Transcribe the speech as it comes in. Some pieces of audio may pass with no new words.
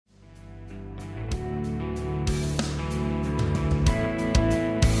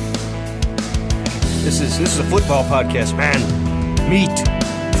This is a football podcast, man. Meat,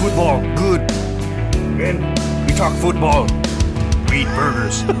 football, good. Man, we talk football. We eat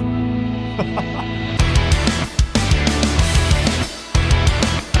burgers.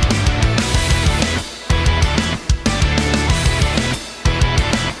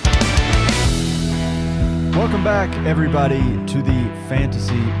 Welcome back, everybody, to the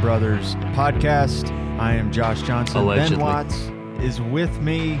Fantasy Brothers podcast. I am Josh Johnson. Allegedly. Ben Watts is with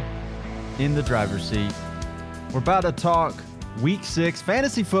me in the driver's seat. We're about to talk Week 6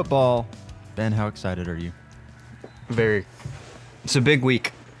 fantasy football. Ben, how excited are you? Very. It's a big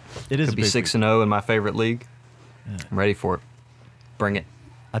week. It is Could a be big 6-0 in my favorite league. I'm ready for it. Bring it.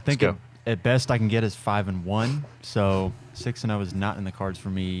 I think Let's at best I can get is 5-1, so 6-0 is not in the cards for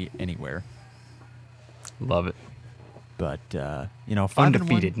me anywhere. Love it. But 5-1,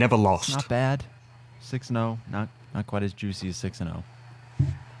 Undefeated, never lost. not bad. 6-0, not quite as juicy as 6-0.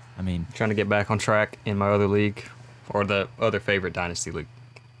 I mean, Trying to get back on track in my other league, or the other favorite dynasty league.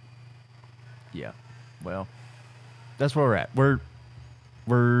 yeah. Well, that's where we're at.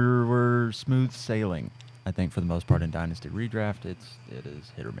 We're smooth sailing, I think, for the most part in Dynasty Redraft. It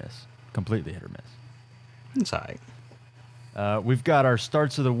is hit or miss. Completely hit or miss. It's all right. We've got our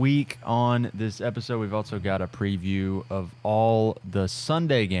starts of the week on this episode. We've also got a preview of all the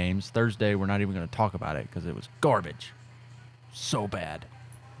Sunday games. Thursday, we're not even going to talk about it because it was garbage. So bad.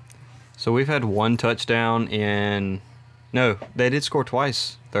 So we've had one touchdown in... No, they did score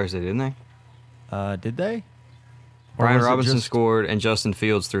twice Thursday, didn't they? Did they? Or Brian was it Robinson just- scored, and Justin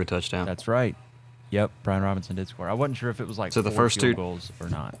Fields threw a touchdown. That's right. Yep, Brian Robinson did score. I wasn't sure if it was like So the 4 first field two- goals or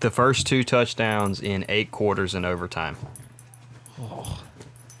not. The first two touchdowns in 8 quarters in overtime.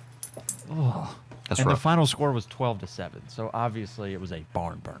 That's And the rough. final score was 12-7. So obviously it was a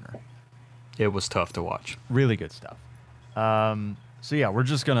barn burner. It was tough to watch. Really good stuff. So yeah, we're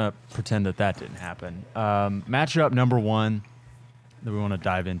just gonna pretend that didn't happen. Matchup number 1 that we want to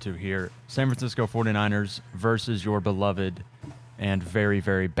dive into here: San Francisco 49ers versus your beloved and very,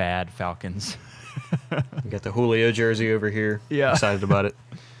 very bad Falcons. We got the Julio jersey over here. Yeah. Excited about it.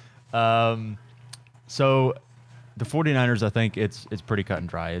 So the 49ers, I think it's pretty cut and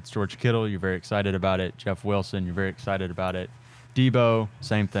dry. It's George Kittle, you're very excited about it. Jeff Wilson, you're very excited about it. Debo,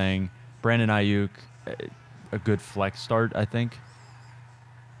 same thing. Brandon Ayuk, a good flex start, I think.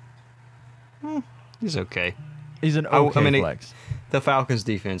 He's okay. He's an okay flex. The Falcons'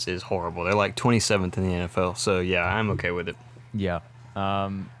 defense is horrible. They're like 27th in the NFL. So, yeah, I'm okay with it. Yeah.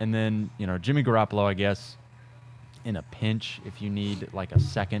 And then, Jimmy Garoppolo, I guess, in a pinch, if you need like a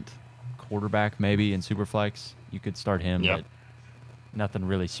second quarterback maybe in Superflex, you could start him. Yep. But nothing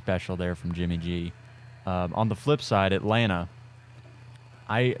really special there from Jimmy G. On the flip side, Atlanta,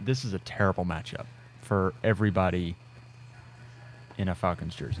 this is a terrible matchup for everybody in a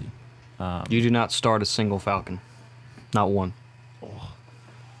Falcons jersey. You do not start a single Falcon. Not one.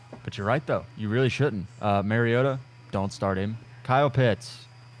 But you're right, though. You really shouldn't. Mariota, don't start him. Kyle Pitts.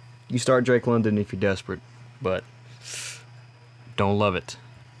 You start Drake London if you're desperate, but don't love it.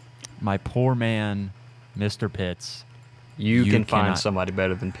 My poor man, Mr. Pitts. You can find cannot- somebody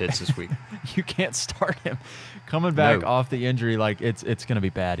better than Pitts this week. You can't start him. Coming back No. off the injury, like it's going to be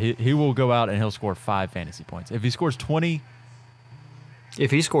bad. He will go out and he'll score 5 fantasy points. If he scores 20, If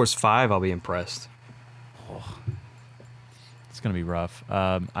he scores 5, I'll be impressed. it's going to be rough.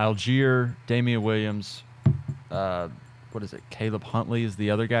 Algier, Damian Williams, what is it? Caleb Huntley is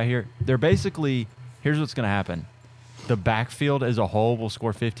the other guy here. They're basically, here's what's going to happen. The backfield as a whole will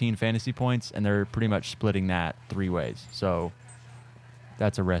score 15 fantasy points, and they're pretty much splitting that 3 ways. So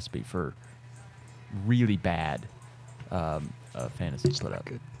that's a recipe for really bad fantasy split up.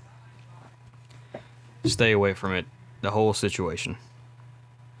 Good. Stay away from it. The whole situation.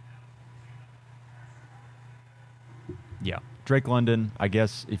 Yeah. Drake London, I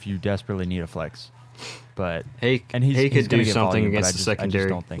guess, if you desperately need a flex. But He he's could gonna do get something volume, but against the I just secondary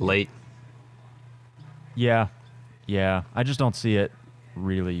don't think late. Yeah. I just don't see it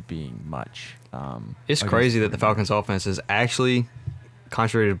really being much. It's against crazy the that the Falcons' offense is actually,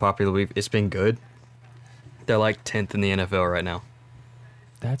 contrary to popular belief, it's been good. They're like 10th in the NFL right now.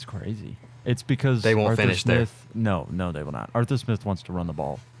 That's crazy. It's because They won't Arthur finish there. Smith, No, they will not. Arthur Smith wants to run the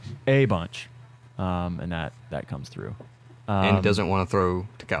ball a bunch, and that comes through. And he doesn't want to throw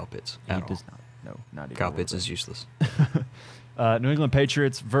to Kyle Pitts He at all. does not. No, not even. Kyle a Pitts little is bit. useless. New England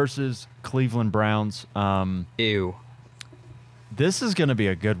Patriots versus Cleveland Browns. Ew. This is going to be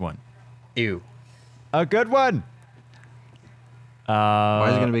a good one. Ew. A good one. Why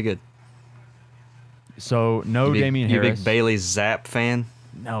is it going to be good? So no Damian you Harris. big Bailey Zapp fan?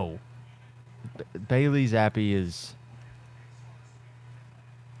 No. Bailey Zappi is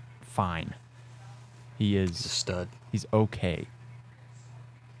fine. He He's a is stud. he's okay.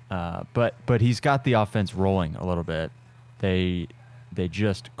 But he's got the offense rolling a little bit. They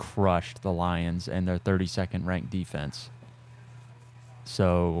just crushed the Lions and their 32nd ranked defense.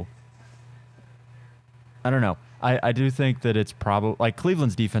 So I don't know. I do think that it's probably like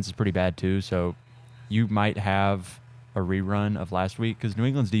Cleveland's defense is pretty bad too. So you might have a rerun of last week because New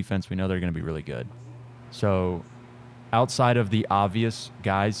England's defense, we know they're going to be really good. So outside of the obvious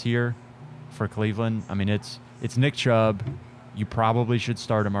guys here for Cleveland, I mean, it's Nick Chubb. You probably should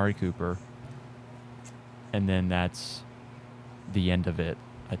start Amari Cooper. And then that's the end of it,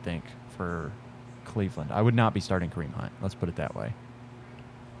 I think, for Cleveland. I would not be starting Kareem Hunt. Let's put it that way.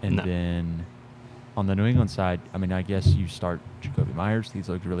 And No. then on the New England side, I mean, I guess you start Jacoby Myers. He's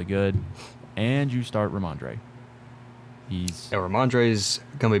looked really good. And you start Ramondre. He's Ramondre's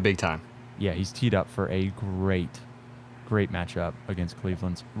going to be big time. yeah, he's teed up for a great matchup against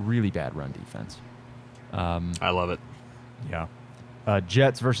Cleveland's really bad run defense. I love it. Yeah.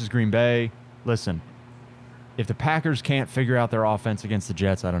 Jets versus Green Bay. Listen, if the Packers can't figure out their offense against the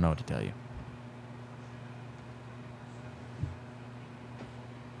Jets, I don't know what to tell you.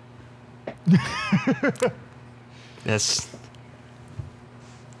 That's.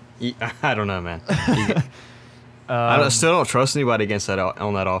 I don't know, man. I still don't trust anybody against that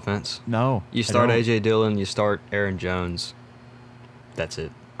on that offense. No. You I start don't. A.J. Dillon, you start Aaron Jones. That's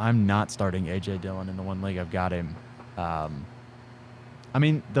it. I'm not starting A.J. Dillon in the one league I've got him. I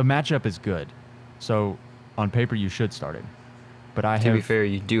mean, the matchup is good. So, on paper, you should start him. But To be fair,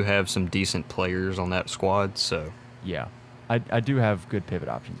 you do have some decent players on that squad, so. Yeah. I do have good pivot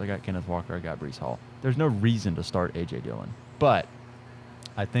options. I got Kenneth Walker. I got Brees Hall. There's no reason to start A.J. Dillon. But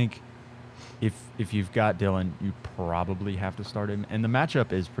I think if you've got Dillon, you probably have to start him. And the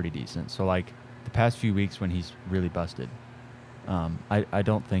matchup is pretty decent. So, like, the past few weeks when he's really busted, I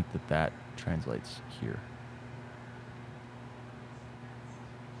don't think that translates here.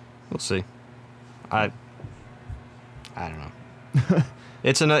 We'll see. I don't know.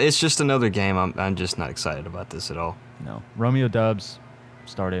 It's just another game. I'm just not excited about this at all. No. Romeo Doubs,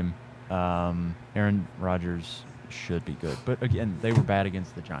 start him. Aaron Rodgers should be good. But, again, they were bad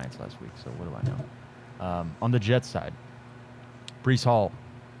against the Giants last week, so what do I know? On the Jets side, Brees Hall,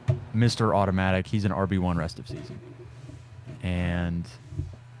 Mr. Automatic. He's an RB1 rest of season. And,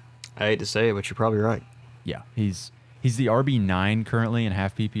 I hate to say it, but you're probably right. yeah, he's the RB9 currently in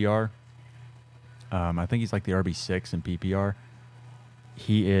half PPR. I think he's like the RB6 in PPR.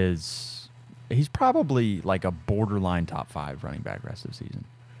 He's probably like a borderline top 5 running back rest of season.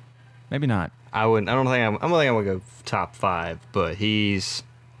 Maybe not. I don't think I'm gonna go top 5, but he's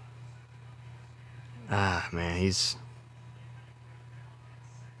he's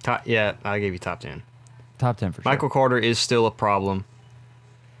top. Yeah, I gave you top 10. Top 10 for sure. Michael Carter is still a problem.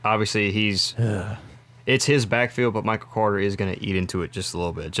 Obviously, it's his backfield, but Michael Carter is going to eat into it just a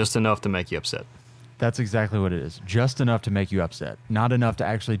little bit, just enough to make you upset. That's exactly what it is. Just enough to make you upset. Not enough to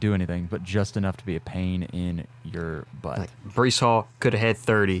actually do anything, but just enough to be a pain in your butt. Like Brees Hall could have had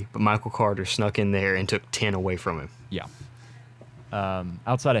 30, but Michael Carter snuck in there and took 10 away from him. Yeah.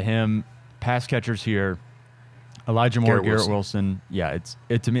 Outside of him, pass catchers here, Elijah Moore, Garrett Wilson. Yeah,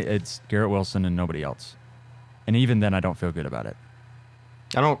 to me it's Garrett Wilson and nobody else. And even then, I don't feel good about it.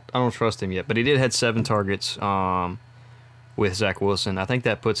 I don't trust him yet, but he did had 7 targets with Zach Wilson. I think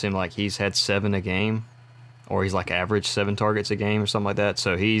that puts him like he's had 7 a game, or he's like average 7 targets a game or something like that.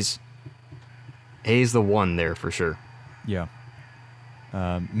 So he's the one there for sure. Yeah.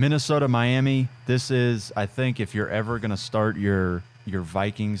 Minnesota, Miami. This is, I think, if you're ever going to start your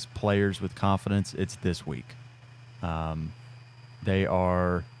Vikings players with confidence, it's this week. They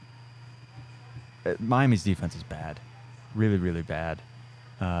are. Miami's defense is bad, really, really bad.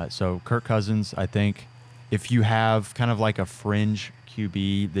 So Kirk Cousins, I think, if you have kind of like a fringe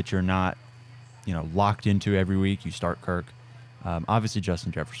QB that you're not, locked into every week, you start Kirk. Obviously,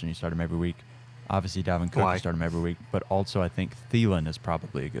 Justin Jefferson, you start him every week. Obviously, Dalvin Cook, you start him every week. But also, I think Thielen is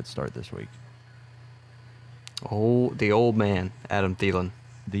probably a good start this week. Oh, the old man, Adam Thielen.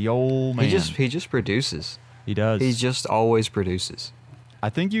 The old man. He just produces. He does. He just always produces. I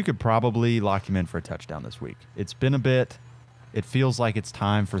think you could probably lock him in for a touchdown this week. It's been a bit. It feels like it's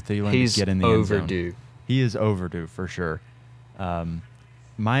time for Thielen to get in the end zone. He's overdue. He is overdue for sure.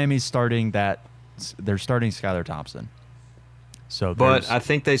 Miami's starting that. They're starting Skylar Thompson. So, but I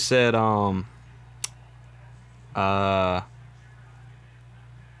think they said,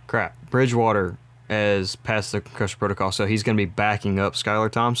 Bridgewater has passed the concussion protocol, so he's going to be backing up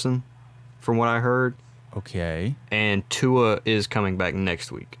Skylar Thompson, from what I heard. Okay. And Tua is coming back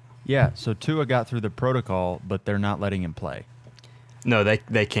next week. Yeah, so Tua got through the protocol, but they're not letting him play. No,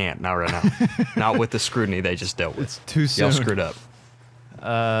 they can't. Not right now. Not with the scrutiny they just dealt with. It's too soon. Y'all screwed up.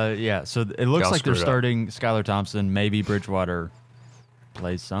 Yeah. So it looks Y'all like they're screwed up. starting Skylar Thompson. Maybe Bridgewater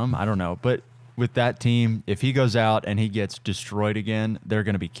plays some. I don't know. But with that team, if he goes out and he gets destroyed again, they're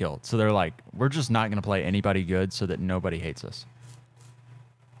going to be killed. So they're like, we're just not going to play anybody good so that nobody hates us.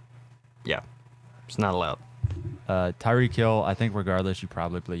 Yeah. It's not allowed. Tyreek Hill, I think regardless, you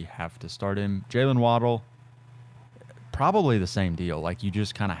probably have to start him. Jalen Waddle, probably the same deal. Like, you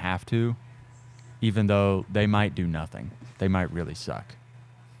just kind of have to, even though they might do nothing. They might really suck.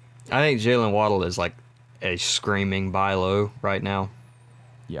 I think Jalen Waddle is like a screaming buy low right now.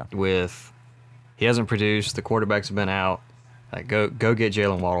 Yeah. He hasn't produced. The quarterbacks have been out. Like, go get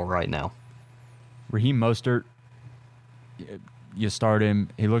Jalen Waddle right now. Raheem Mostert, you start him.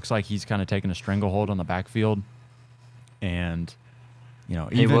 He looks like he's kind of taking a stranglehold on the backfield. And, you know,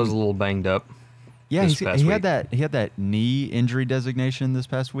 He was a little banged up. Yeah, this past he week. had that knee injury designation this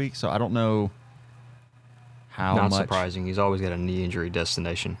past week, so I don't know how Not much. surprising. He's always got a knee injury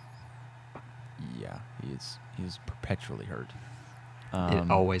destination. Yeah, he's perpetually hurt. It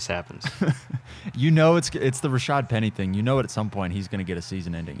always happens. You know, it's the Rashad Penny thing. You know, at some point he's going to get a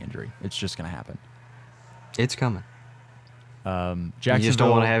season-ending injury. It's just going to happen. It's coming. Jacksonville, You just don't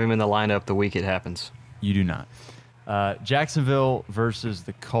want to have him in the lineup the week it happens. You do not. Jacksonville versus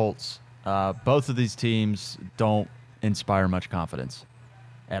the Colts. Both of these teams don't inspire much confidence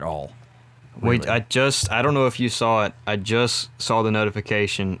at all. Wait, really. I don't know if you saw it. I just saw the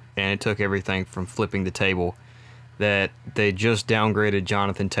notification, and it took everything from flipping the table, that they just downgraded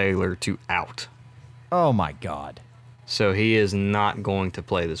Jonathan Taylor to out. Oh, my God. So he is not going to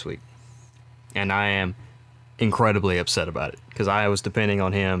play this week. And I am incredibly upset about it because I was depending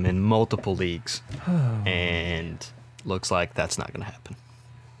on him in multiple leagues. And looks like that's not going to happen.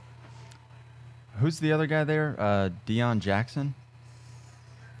 Who's the other guy there? Deion Jackson?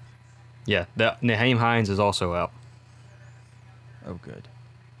 Yeah, Naheem Hines is also out. Oh, good.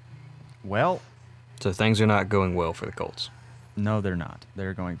 Well, So things are not going well for the Colts. no, they're not.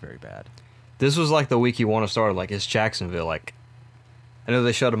 They're going very bad. This was like the week you want to start. Like, it's Jacksonville. Like, I know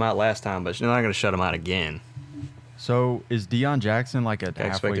they shut him out last time, but they're not going to shut him out again. So is Deion Jackson like a I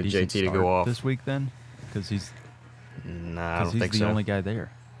halfway expected decent JT to start go off. this week then? Because he's Nah, I don't he's think the so. only guy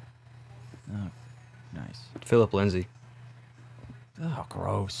there. Oh, nice. Philip Lindsay. Oh,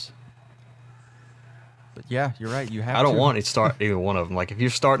 gross. But yeah, you're right. You have. I don't to. want to start either one of them. Like, if you're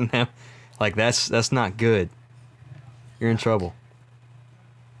starting him, like, that's not good. You're in trouble.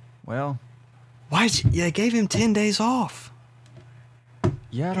 Well, They gave him 10 days off.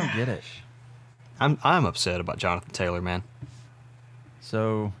 yeah, I don't get it. I'm upset about Jonathan Taylor, man.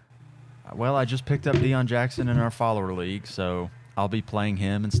 So, well, I just picked up Deion Jackson in our follower league, so I'll be playing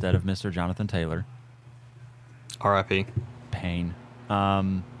him instead of Mr. Jonathan Taylor. R.I.P. Pain.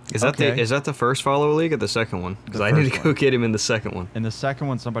 Is that okay. the first follow league or the second one? Because The I need first to go one. get him in the second one. In the second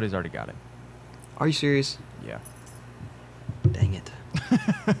one, somebody's already got it. Are you serious? Yeah. Dang it.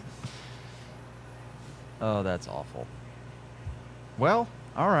 Oh, that's awful. Well,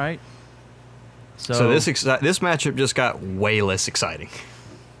 all right. So this matchup just got way less exciting.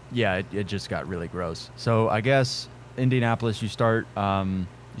 Yeah, it just got really gross. So I guess Indianapolis, you start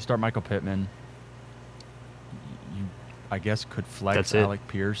Michael Pittman. You, I guess, could flex That's it. Alec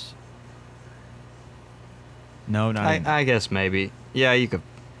Pierce. No, not even. I guess maybe. Yeah, you could.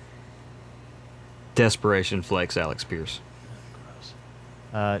 Desperation flex Alex Pierce.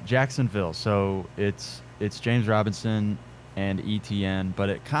 Jacksonville. So it's James Robinson and ETN, but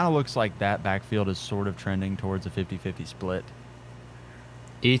it kind of looks like that backfield is sort of trending towards a 50-50 split.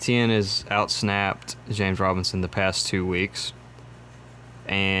 ETN has outsnapped James Robinson the past 2 weeks,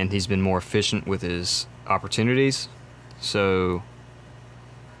 and he's been more efficient with his opportunities. So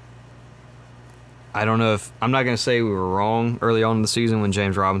I don't know if I'm not going to say we were wrong early on in the season when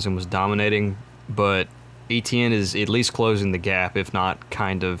James Robinson was dominating, but ETN is at least closing the gap, if not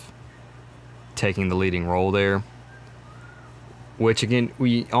kind of taking the leading role there. Which, again,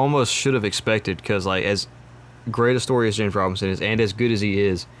 we almost should have expected because, like, as great a story as James Robinson is and as good as he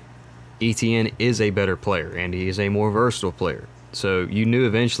is, ETN is a better player and he is a more versatile player. So you knew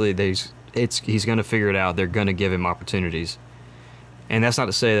eventually he's going to figure it out. They're going to give him opportunities. And that's not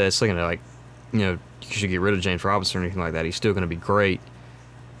to say that it's going to, like, you should get rid of James Robinson or anything like that. He's still going to be great.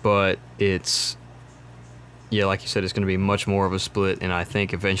 But it's, yeah, like you said, it's going to be much more of a split, and I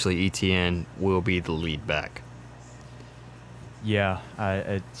think eventually ETN will be the lead back. Yeah,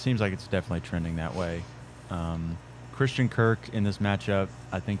 it seems like it's definitely trending that way. Christian Kirk in this matchup,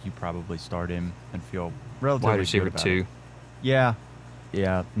 I think you probably start him and feel relatively Wide good receiver about 2. it.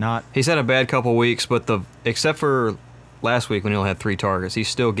 Yeah, not. He's had a bad couple weeks, but except for last week when he only had 3 targets. He's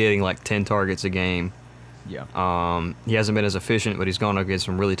still getting like 10 targets a game. Yeah. He hasn't been as efficient, but he's gone against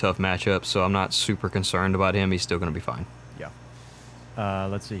some really tough matchups, so I'm not super concerned about him. He's still going to be fine. Yeah.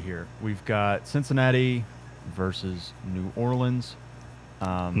 Let's see here. We've got Cincinnati versus New Orleans.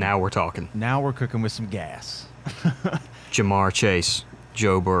 Now we're talking. Now we're cooking with some gas. Jamar Chase,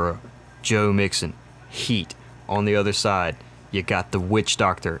 Joe Burrow, Joe Mixon, heat. On the other side, you got the witch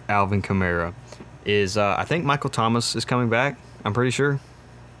doctor, Alvin Kamara. I think Michael Thomas is coming back, I'm pretty sure.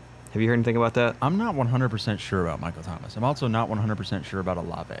 Have you heard anything about that? I'm not 100% sure about Michael Thomas. I'm also not 100% sure about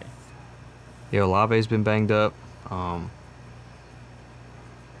Olave. Yeah, Olave's been banged up.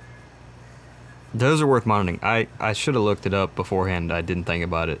 Those are worth monitoring. I should have looked it up beforehand. I didn't think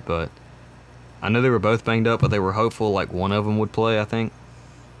about it, but I know they were both banged up, but they were hopeful like one of them would play, I think.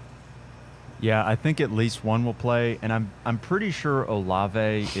 Yeah, I think at least one will play, and I'm pretty sure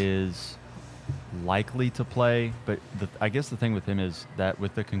Olave is likely to play, but I guess the thing with him is that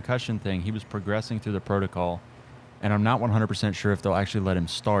with the concussion thing, he was progressing through the protocol, and I'm not 100% sure if they'll actually let him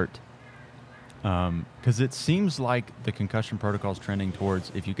start, because it seems like the concussion protocol is trending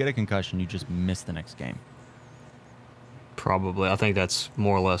towards if you get a concussion, you just miss the next game. Probably. I think that's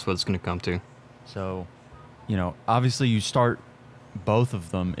more or less what it's going to come to. So, obviously you start both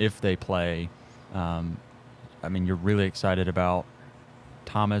of them if they play. I mean, you're really excited about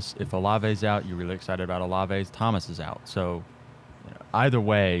Thomas. If Olave's out, you're really excited about Olave's. Thomas is out. So, either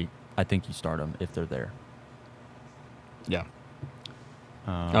way, I think you start them if they're there. Yeah.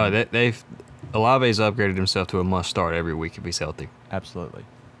 Olave's upgraded himself to a must start every week if he's healthy. Absolutely.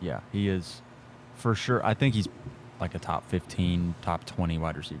 Yeah, he is for sure. I think he's like a top 15, top 20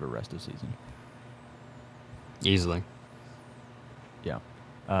 wide receiver rest of the season. Easily.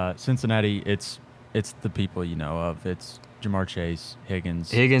 Yeah. Cincinnati, it's the people you know of. It's Jamar Chase, Higgins.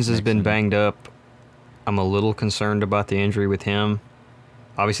 Higgins has been Mixon. banged up. I'm a little concerned about the injury with him.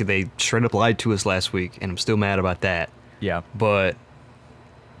 Obviously, they straight up lied to us last week, and I'm still mad about that. Yeah. But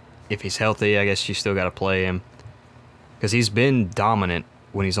if he's healthy, I guess you still got to play him. Because he's been dominant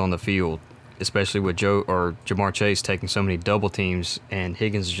when he's on the field, especially with Jamar Chase taking so many double teams, and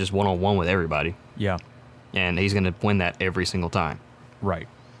Higgins is just one-on-one with everybody. Yeah. And he's going to win that every single time. Right.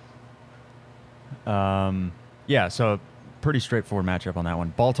 Yeah, so pretty straightforward matchup on that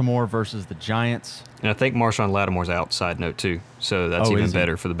one. Baltimore versus the Giants. And I think Marshawn Lattimore's out, side note, too. So that's even is he?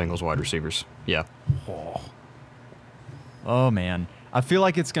 better for the Bengals wide receivers. Yeah. Oh man. I feel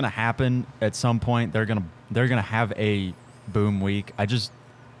like it's going to happen at some point. They're going to have a boom week. I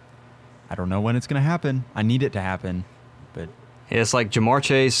don't know when it's going to happen. I need it to happen, but Yeah, it's like Jamar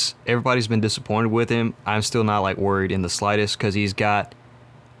Chase, everybody's been disappointed with him. I'm still not like worried in the slightest because he's got,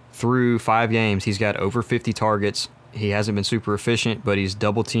 through 5 games, he's got over 50 targets. He hasn't been super efficient, but he's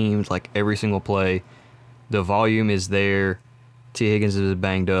double teamed like every single play. The volume is there. T. Higgins is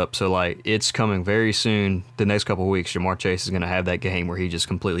banged up. So like it's coming very soon. The next couple of weeks, Jamar Chase is going to have that game where he just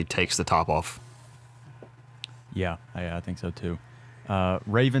completely takes the top off. yeah, I think so too.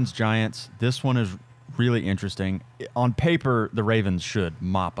 Ravens, Giants. This one is really interesting. On paper, the Ravens should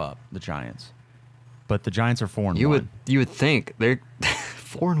mop up the Giants, but the Giants are 4-1. You would think they're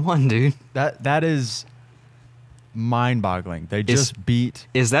 4-1, dude. That is mind-boggling. They just beat.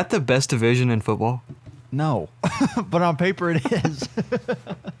 Is that the best division in football? No, but on paper it is.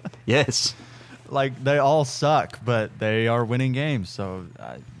 Yes. Like they all suck, but they are winning games. So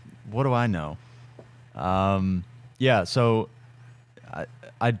what do I know? Yeah. So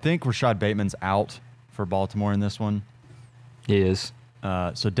I think Rashad Bateman's out for Baltimore in this one. He is.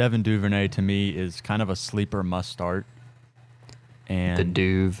 So Devin Duvernay to me is kind of a sleeper must start. And The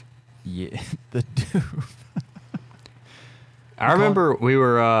Duve. Yeah, the Duve. I remember we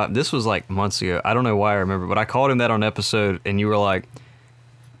were, this was like months ago. I don't know why I remember, but I called him that on episode, and you were like,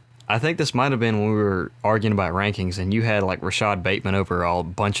 I think this might have been when we were arguing about rankings, and you had like Rashad Bateman over a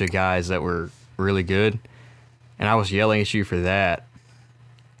bunch of guys that were really good, and I was yelling at you for that.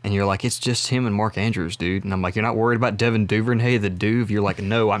 And you're like, it's just him and Mark Andrews, dude. And I'm like, you're not worried about Devin Duvernay, the Duve? You're like,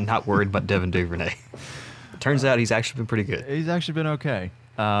 no, I'm not worried about Devin Duvernay. Turns out he's actually been pretty good. He's actually been okay.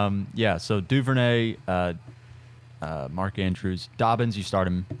 Yeah, so Duvernay, Mark Andrews, Dobbins, you start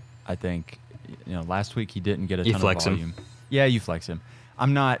him. I think, last week he didn't get a ton of volume. Yeah, you flex him.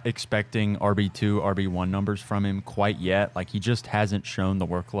 I'm not expecting RB2, RB1 numbers from him quite yet. Like he just hasn't shown the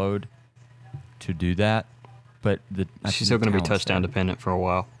workload to do that. But She's still going to be touchdown dependent for a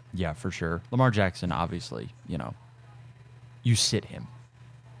while. Yeah, for sure. Lamar Jackson, obviously, you sit him.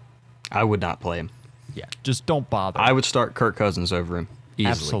 I would not play him. Yeah, just don't bother. I would start Kirk Cousins over him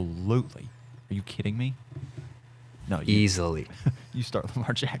easily. Absolutely. Are you kidding me? No, easily. You start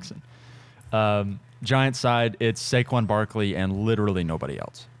Lamar Jackson. Giants side, it's Saquon Barkley and literally nobody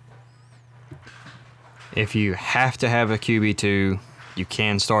else. If you have to have a QB2, you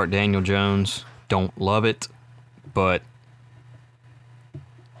can start Daniel Jones. Don't love it, but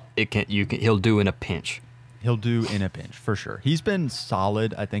he'll do in a pinch. He'll do in a pinch for sure. He's been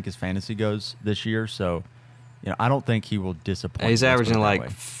solid, I think, as fantasy goes this year. So, I don't think he will disappoint. He's Let's averaging put it that like way.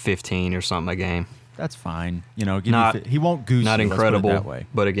 15 or something a game. That's fine. He won't goose Not you, let's put it incredible, that way.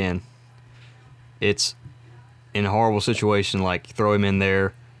 but again, it's in a horrible situation. Like, throw him in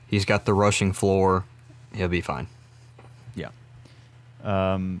there. He's got the rushing floor. He'll be fine. Yeah.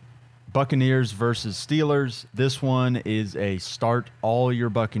 Buccaneers versus Steelers. This one is a start all your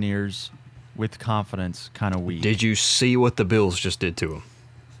Buccaneers with confidence kind of week. Did you see what the Bills just did to him?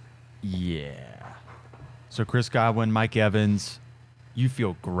 Yeah. So Chris Godwin, Mike Evans, you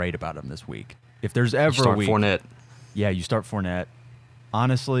feel great about him this week. If there's ever Start a week, Fournette. yeah, you start Fournette.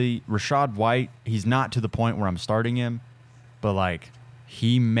 Honestly, Rashad White, he's not to the point where I'm starting him, but like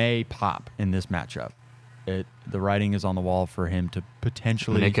he may pop in this matchup. The writing is on the wall for him to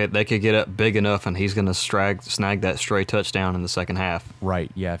potentially. They could get up big enough, and he's going to snag that stray touchdown in the second half.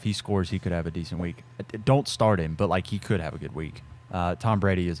 Right, yeah. If he scores, he could have a decent week. Don't start him, but like he could have a good week. Tom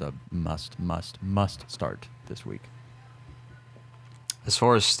Brady is a must start this week. As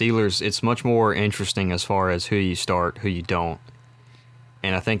far as Steelers, it's much more interesting as far as who you start, who you don't.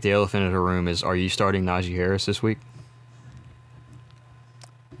 And I think the elephant in the room is: are you starting Najee Harris this week?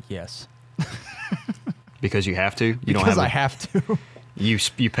 Yes. Because you have to. You Because don't have I have to.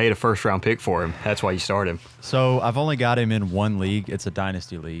 You paid a first-round pick for him. That's why you start him. So I've only got him in one league. It's a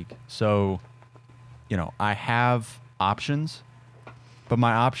dynasty league. So, I have options, but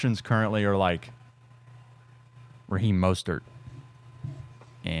my options currently are like Raheem Mostert.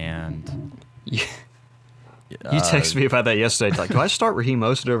 And You texted me about that yesterday. Like, do I start Raheem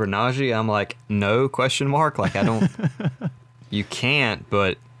Mostert over Najee? I'm like, no, question mark. Like, I don't. You can't,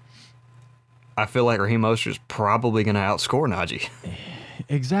 but I feel like Raheem Mostert is probably going to outscore Najee.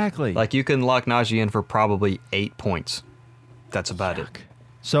 exactly. Like, you can lock Najee in for probably 8 points. That's about it.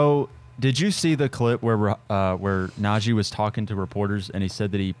 So, did you see the clip where Najee was talking to reporters and he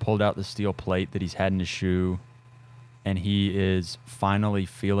said that he pulled out the steel plate that he's had in his shoe and he is finally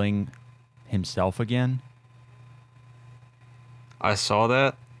feeling himself again? I saw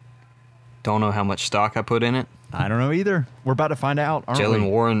that. Don't know how much stock I put in it. I don't know either. We're about to find out, aren't we?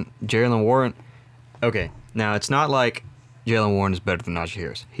 Jalen Warren. Okay, now it's not like Jalen Warren is better than Najee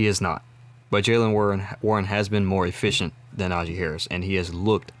Harris. He is not. But Jalen Warren has been more efficient than Najee Harris, and he has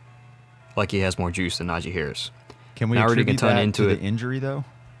looked like he has more juice than Najee Harris. Can we Now already attribute can turn that into to it. the injury, though?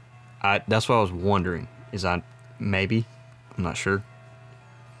 That's what I was wondering. Maybe? I'm not sure.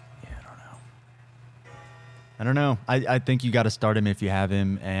 Yeah, I don't know. I think you got to start him if you have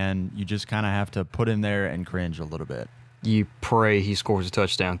him, and you just kind of have to put him there and cringe a little bit. You pray he scores a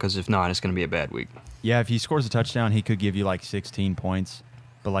touchdown, because if not, it's going to be a bad week. Yeah, if he scores a touchdown, he could give you like 16 points,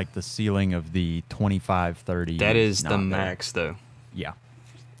 but like the ceiling of the 25, 30. That is the not there. max, though. Yeah,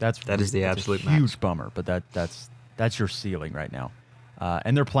 That is the that's absolute a max. huge bummer, but that's your ceiling right now.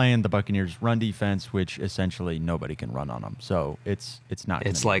 And they're playing the Buccaneers' run defense, which essentially nobody can run on them. So it's not.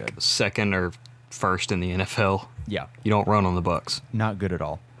 It's gonna be like good. second or first in the NFL. Yeah, You don't run on the Bucks. not good at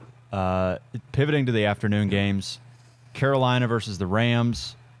all. Pivoting to the afternoon games, Carolina versus the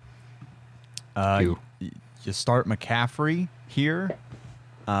Rams. Ew. You start McCaffrey here.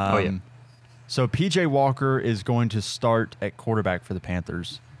 Oh, yeah. So P.J. Walker is going to start at quarterback for the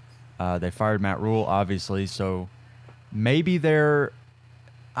Panthers. They fired Matt Rule, obviously, so maybe they're...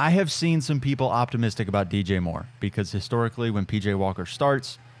 I have seen some people optimistic about DJ Moore because historically when P.J. Walker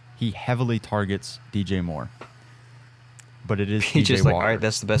starts, he heavily targets DJ Moore. But it is He's P.J. just like, Walker. all right,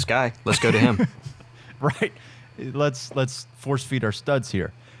 that's the best guy. Let's go to him. Right. Let's force feed our studs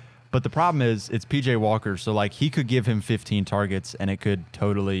here. But the problem is it's PJ Walker, so like he could give him 15 targets and it could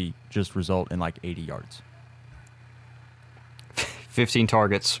totally just result in like 80 yards. 15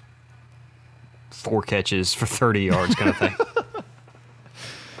 targets, 4 catches for 30 yards kind of thing.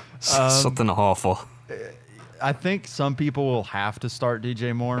 Something awful. I think some people will have to start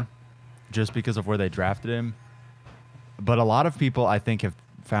DJ Moore just because of where they drafted him. But a lot of people I think have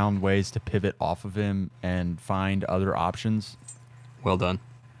found ways to pivot off of him and find other options. Well done.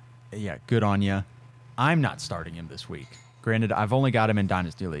 Yeah, good on you. I'm not starting him this week. Granted, I've only got him in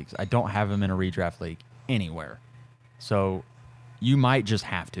Dynasty Leagues. I don't have him in a redraft league anywhere. So you might just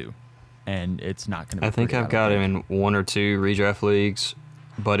have to, and it's not going to be I think pretty, I've got him in 1 or 2 redraft leagues,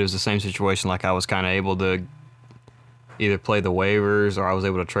 but it was the same situation. Like I was kind of able to either play the waivers or I was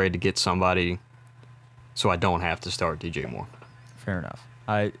able to trade to get somebody so I don't have to start DJ Moore. Fair enough.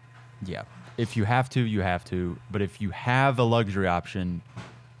 Yeah. if you have to, you have to. But if you have a luxury option,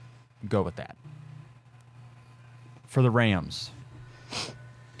 go with that. For the Rams,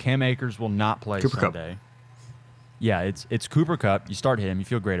 Cam Akers will not play Cooper Kupp. Sunday. Yeah, it's Cooper Kupp. You start him. You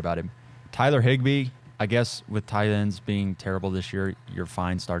feel great about him. Tyler Higbee, I guess with tight ends being terrible this year, you're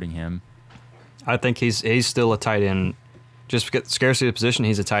fine starting him. I think he's still a tight end. Just because scarcity of position,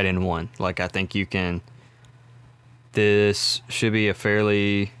 he's a tight end 1. Like, I think you can. This should be a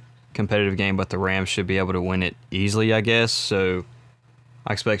fairly competitive game, but the Rams should be able to win it easily, I guess. So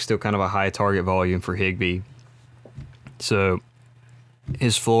I expect still kind of a high target volume for Higbee. So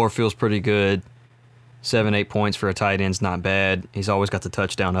his floor feels pretty good. 7-8 points for a tight end's not bad. He's always got the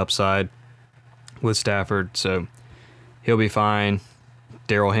touchdown upside with Stafford, so he'll be fine.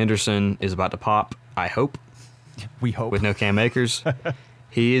 Darrell Henderson is about to pop, I hope. We hope. With no Cam Akers.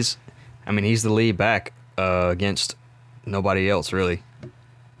 He's the lead back against nobody else, really.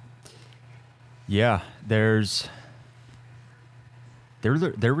 Yeah, there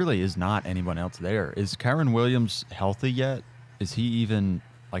really is not anyone else there. Is Kyron Williams healthy yet? Is he even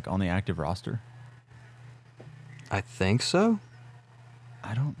like on the active roster? I think so.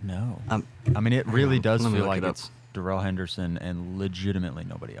 I don't know. It really does Let me feel look like it up. it's Darrell Henderson and legitimately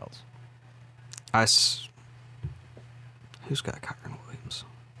nobody else. Who's got Kyron Williams?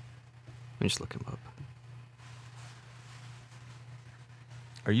 Let me just look him up.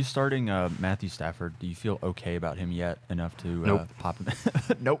 Are you starting Matthew Stafford? Do you feel okay about him yet enough to Nope. pop him?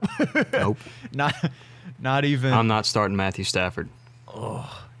 Nope. Nope. Not even. I'm not starting Matthew Stafford.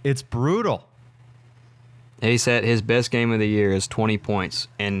 It's brutal. He said his best game of the year is 20 points,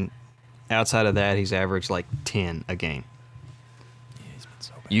 and outside of that, he's averaged like 10 a game. Yeah, he's been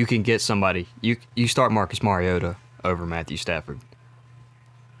so bad. You can get somebody. You start Marcus Mariota over Matthew Stafford.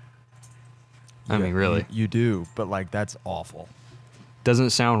 I mean, really. You do, but like that's awful.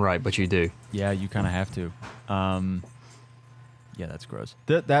 Doesn't sound right, but you do. Yeah, you kind of have to. Yeah, that's gross.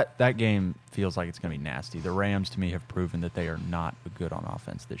 That game feels like it's going to be nasty. The Rams, to me, have proven that they are not good on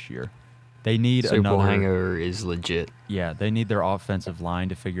offense this year. They need Super Bowl another. hangover is legit. Yeah, they need their offensive line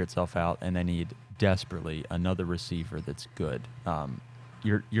to figure itself out, and they need desperately another receiver that's good.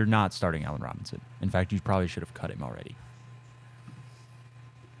 You're not starting Allen Robinson. In fact, you probably should have cut him already.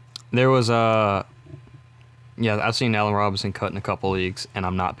 There was I've seen Allen Robinson cut in a couple leagues, and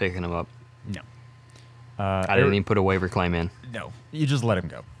I'm not picking him up. No. I didn't even put a waiver claim in. No, you just let him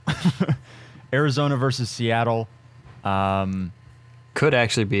go. Arizona versus Seattle. Could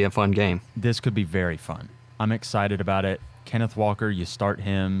actually be a fun game. This could be very fun. I'm excited about it. Kenneth Walker, you start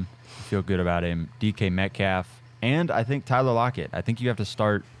him. You feel good about him. DK Metcalf. And I think Tyler Lockett. I think you have to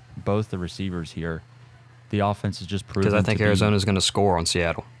start both the receivers here. The offense is just proven Because I think to be- Arizona's going to score on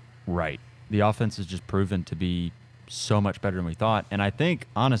Seattle. Right. The offense is just proven to be so much better than we thought. And I think,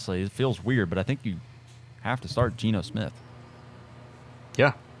 honestly, it feels weird, but I think you have to start Geno Smith.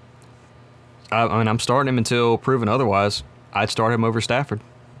 Yeah. I'm starting him until proven otherwise. I'd start him over Stafford.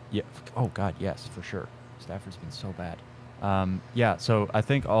 Yeah. Oh, God, yes, for sure. Stafford's been so bad. Yeah, so I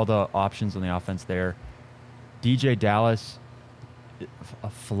think all the options on the offense there. DJ Dallas, a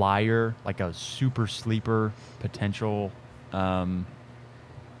flyer, like a super sleeper potential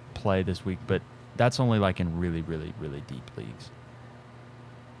play this week, but that's only like in really, really, really deep leagues.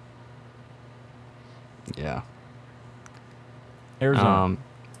 Yeah. Arizona.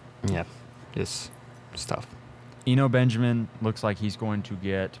 Yeah. It's tough. Eno Benjamin looks like he's going to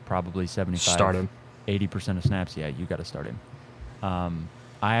get probably 75, Start him. 80% of snaps. Yeah, you got to start him.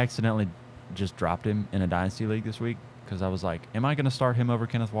 I accidentally just dropped him in a dynasty league this week because I was like, am I going to start him over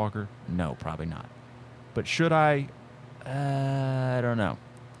Kenneth Walker? No, probably not. But should I? I don't know.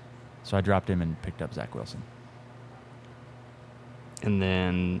 So I dropped him and picked up Zach Wilson. And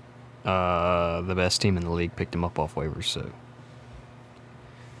then the best team in the league picked him up off waivers, so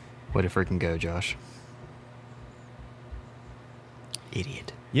way to freaking go, Josh.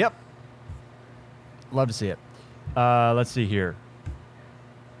 Idiot. Yep. Love to see it. Let's see here.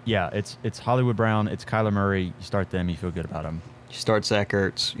 Yeah, it's Hollywood Brown. It's Kyler Murray. You start them. You feel good about them. You start Zach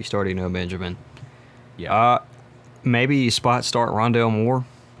Ertz. You start Eno Benjamin. Yeah. Maybe you spot start Rondale Moore.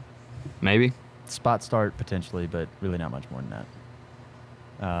 Maybe. Spot start potentially, but really not much more than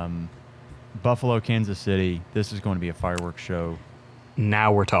that. Buffalo, Kansas City. This is going to be a fireworks show.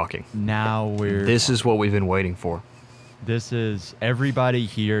 Now we're talking. Now we're. This is what we've been waiting for. This is everybody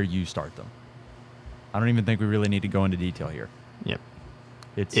here. You start them. I don't even think we really need to go into detail here. Yep.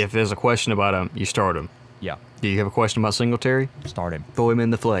 It's If there's a question about him, you start him. yeah. Do you have a question about Singletary? Start him. Throw him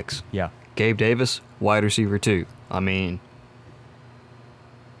in the flex. Yeah. Gabe Davis, wide receiver 2. I mean,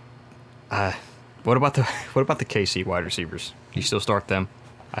 what about the KC wide receivers? You still start them?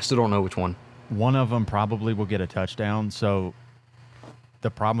 I still don't know which one. One of them probably will get a touchdown. So the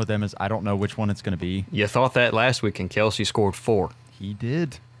problem with them is I don't know which one it's going to be. You thought that last week, and Kelsey scored 4. He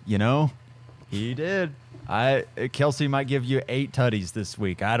did. He did. Kelsey might give you 8 tutties this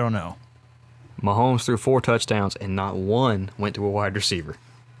week. I don't know. Mahomes threw 4 touchdowns, and not one went to a wide receiver.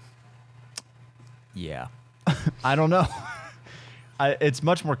 Yeah. I don't know. It's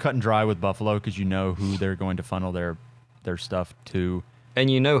much more cut and dry with Buffalo because you know who they're going to funnel their stuff to. And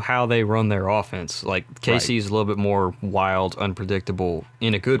you know how they run their offense. Like, KC's a little bit more wild, unpredictable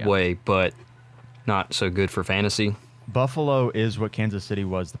in a good way, but not so good for fantasy. Buffalo is what Kansas City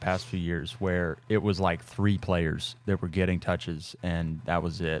was the past few years, where it was like 3 players that were getting touches, and that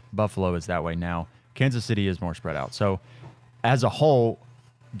was it. Buffalo is that way now. Kansas City is more spread out. So, as a whole,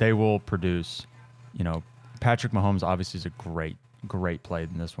 they will produce. Patrick Mahomes obviously is a great play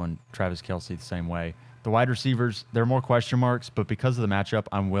in this one. Travis Kelce the same way. The wide receivers, there are more question marks, but because of the matchup,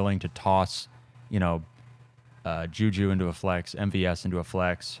 I'm willing to toss, Juju into a flex, MVS into a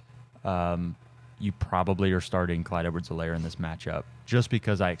flex. You probably are starting Clyde Edwards-Helaire in this matchup just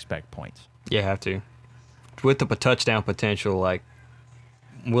because I expect points. You have to. With the touchdown potential, like,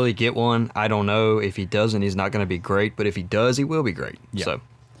 will he get one? I don't know. If he doesn't, he's not going to be great, but if he does, he will be great. Yeah.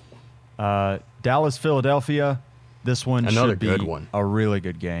 So, Dallas, Philadelphia, this one Another should be good one. A really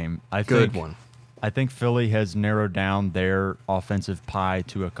good game. I think Philly has narrowed down their offensive pie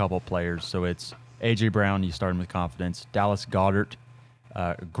to a couple players. So it's A.J. Brown, you start him with confidence. Dallas Goedert,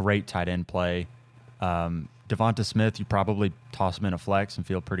 great tight end play. Devonta Smith, you probably toss him in a flex and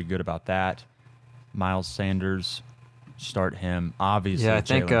feel pretty good about that. Miles Sanders, start him. Obviously, yeah, I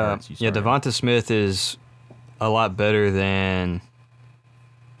think Devonta Smith is a lot better than...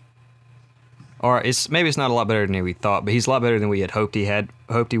 Or maybe it's not a lot better than we thought, but he's a lot better than we had hoped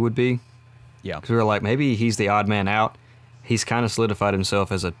he would be. Yeah. Because we were like, maybe he's the odd man out. He's kind of solidified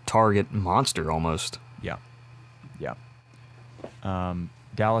himself as a target monster almost. Yeah. Yeah.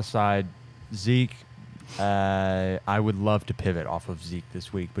 Dallas side, Zeke, I would love to pivot off of Zeke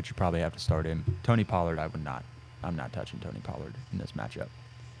this week, but you probably have to start him. Tony Pollard, I would not. I'm not touching Tony Pollard in this matchup.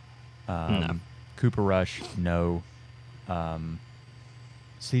 No. Cooper Rush, no.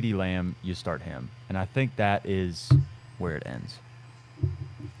 CeeDee Lamb, you start him. And I think that is where it ends.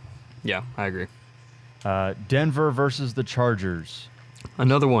 Yeah, I agree. Denver versus the Chargers.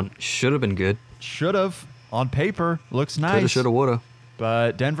 Another one. Should have been good. Should have. On paper, looks nice. Coulda, shoulda, woulda.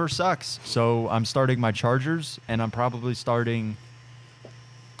 But Denver sucks. So I'm starting my Chargers, and I'm probably starting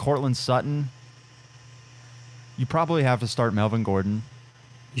Cortland Sutton. You probably have to start Melvin Gordon.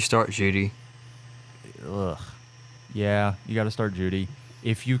 You start Judy. Ugh. Yeah, you got to start Judy.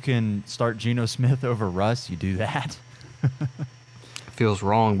 If you can start Geno Smith over Russ, you do that. Feels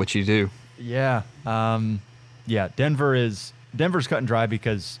wrong, but you do. Yeah. Denver's cut and dry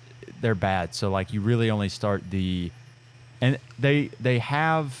because they're bad. So like you really only start and they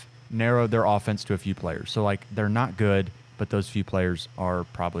have narrowed their offense to a few players. So like they're not good, but those few players are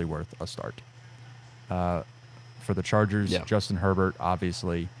probably worth a start. For the Chargers, Justin Herbert,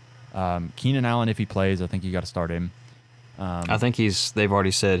 obviously. Keenan Allen, if he plays, I think you got to start him. I think they've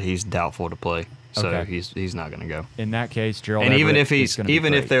already said he's doubtful to play. So Okay. he's not going to go. In that case, Gerald And even Everett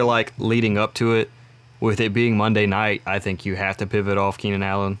if if they're like leading up to it, with it being Monday night, I think you have to pivot off Keenan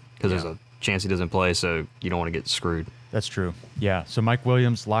Allen because there's a chance he doesn't play, so you don't want to get screwed. That's true. Yeah. So Mike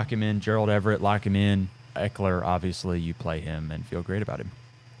Williams, lock him in. Gerald Everett, lock him in. Eckler, obviously, you play him and feel great about him.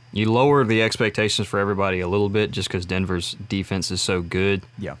 You lower the expectations for everybody a little bit just because Denver's defense is so good.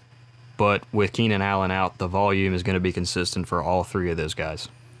 Yeah. But with Keenan Allen out, the volume is going to be consistent for all 3 of those guys.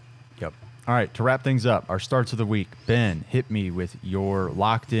 Yep. All right, to wrap things up, our starts of the week. Ben, hit me with your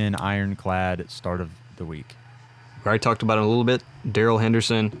locked-in, ironclad start of the week. We already talked about it a little bit. Darrell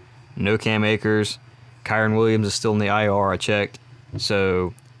Henderson, no Cam Akers. Kyron Williams is still in the IR, I checked.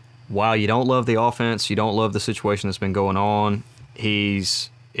 So while you don't love the offense, you don't love the situation that's been going on,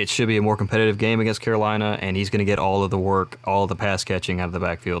 it should be a more competitive game against Carolina, and he's going to get all of the work, all of the pass catching out of the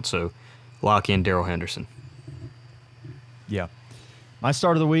backfield. So lock in Darrell Henderson. Yeah. My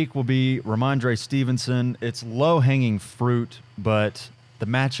start of the week will be Ramondre Stevenson. It's low-hanging fruit, but the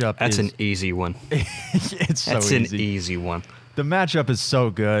matchup That's an easy one. It's so That's easy. an easy one. The matchup is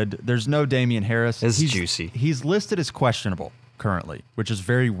so good. There's no Damian Harris. It's juicy. He's listed as questionable currently, which is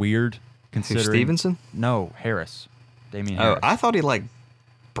very weird considering... Who, Stevenson? No, Harris. Damian Oh, Harris. I thought he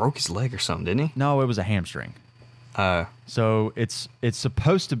broke his leg or something, didn't he? No, it was a hamstring. So it's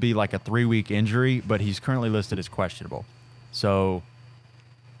supposed to be like a 3-week injury, but he's currently listed as questionable. So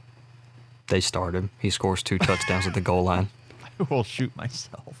They start him. He scores 2 touchdowns at the goal line. I will shoot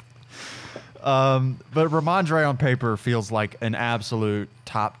myself. But Ramondre on paper feels like an absolute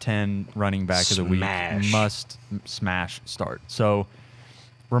top 10 running back of the week. Must smash start. So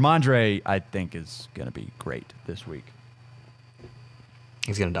Ramondre, I think, is going to be great this week.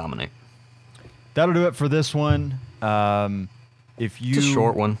 He's going to dominate. That'll do it for this one. It's a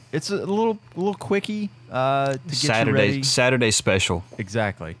short one. It's a little quickie to get you ready. Saturday special.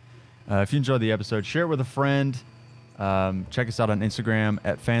 Exactly. If you enjoyed the episode, share it with a friend. Check us out on Instagram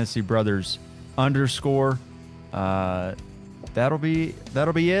at FantasyBrothers_. That'll be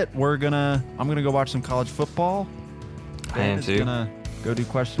it. I'm gonna go watch some college football. I am too. Gonna go do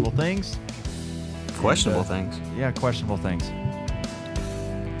questionable things. Questionable things. Yeah, questionable things.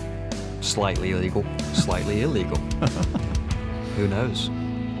 Slightly illegal. Slightly illegal. Who knows?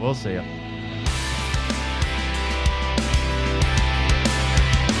 We'll see ya.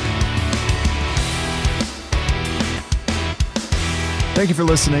 Thank you for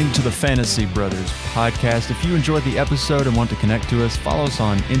listening to the Fantasy Brothers podcast. If you enjoyed the episode and want to connect to us, follow us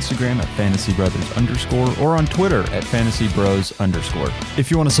on Instagram at FantasyBrothers_ or on Twitter at FantasyBros_.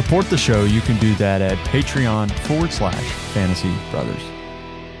 If you want to support the show, you can do that at Patreon /FantasyBrothers.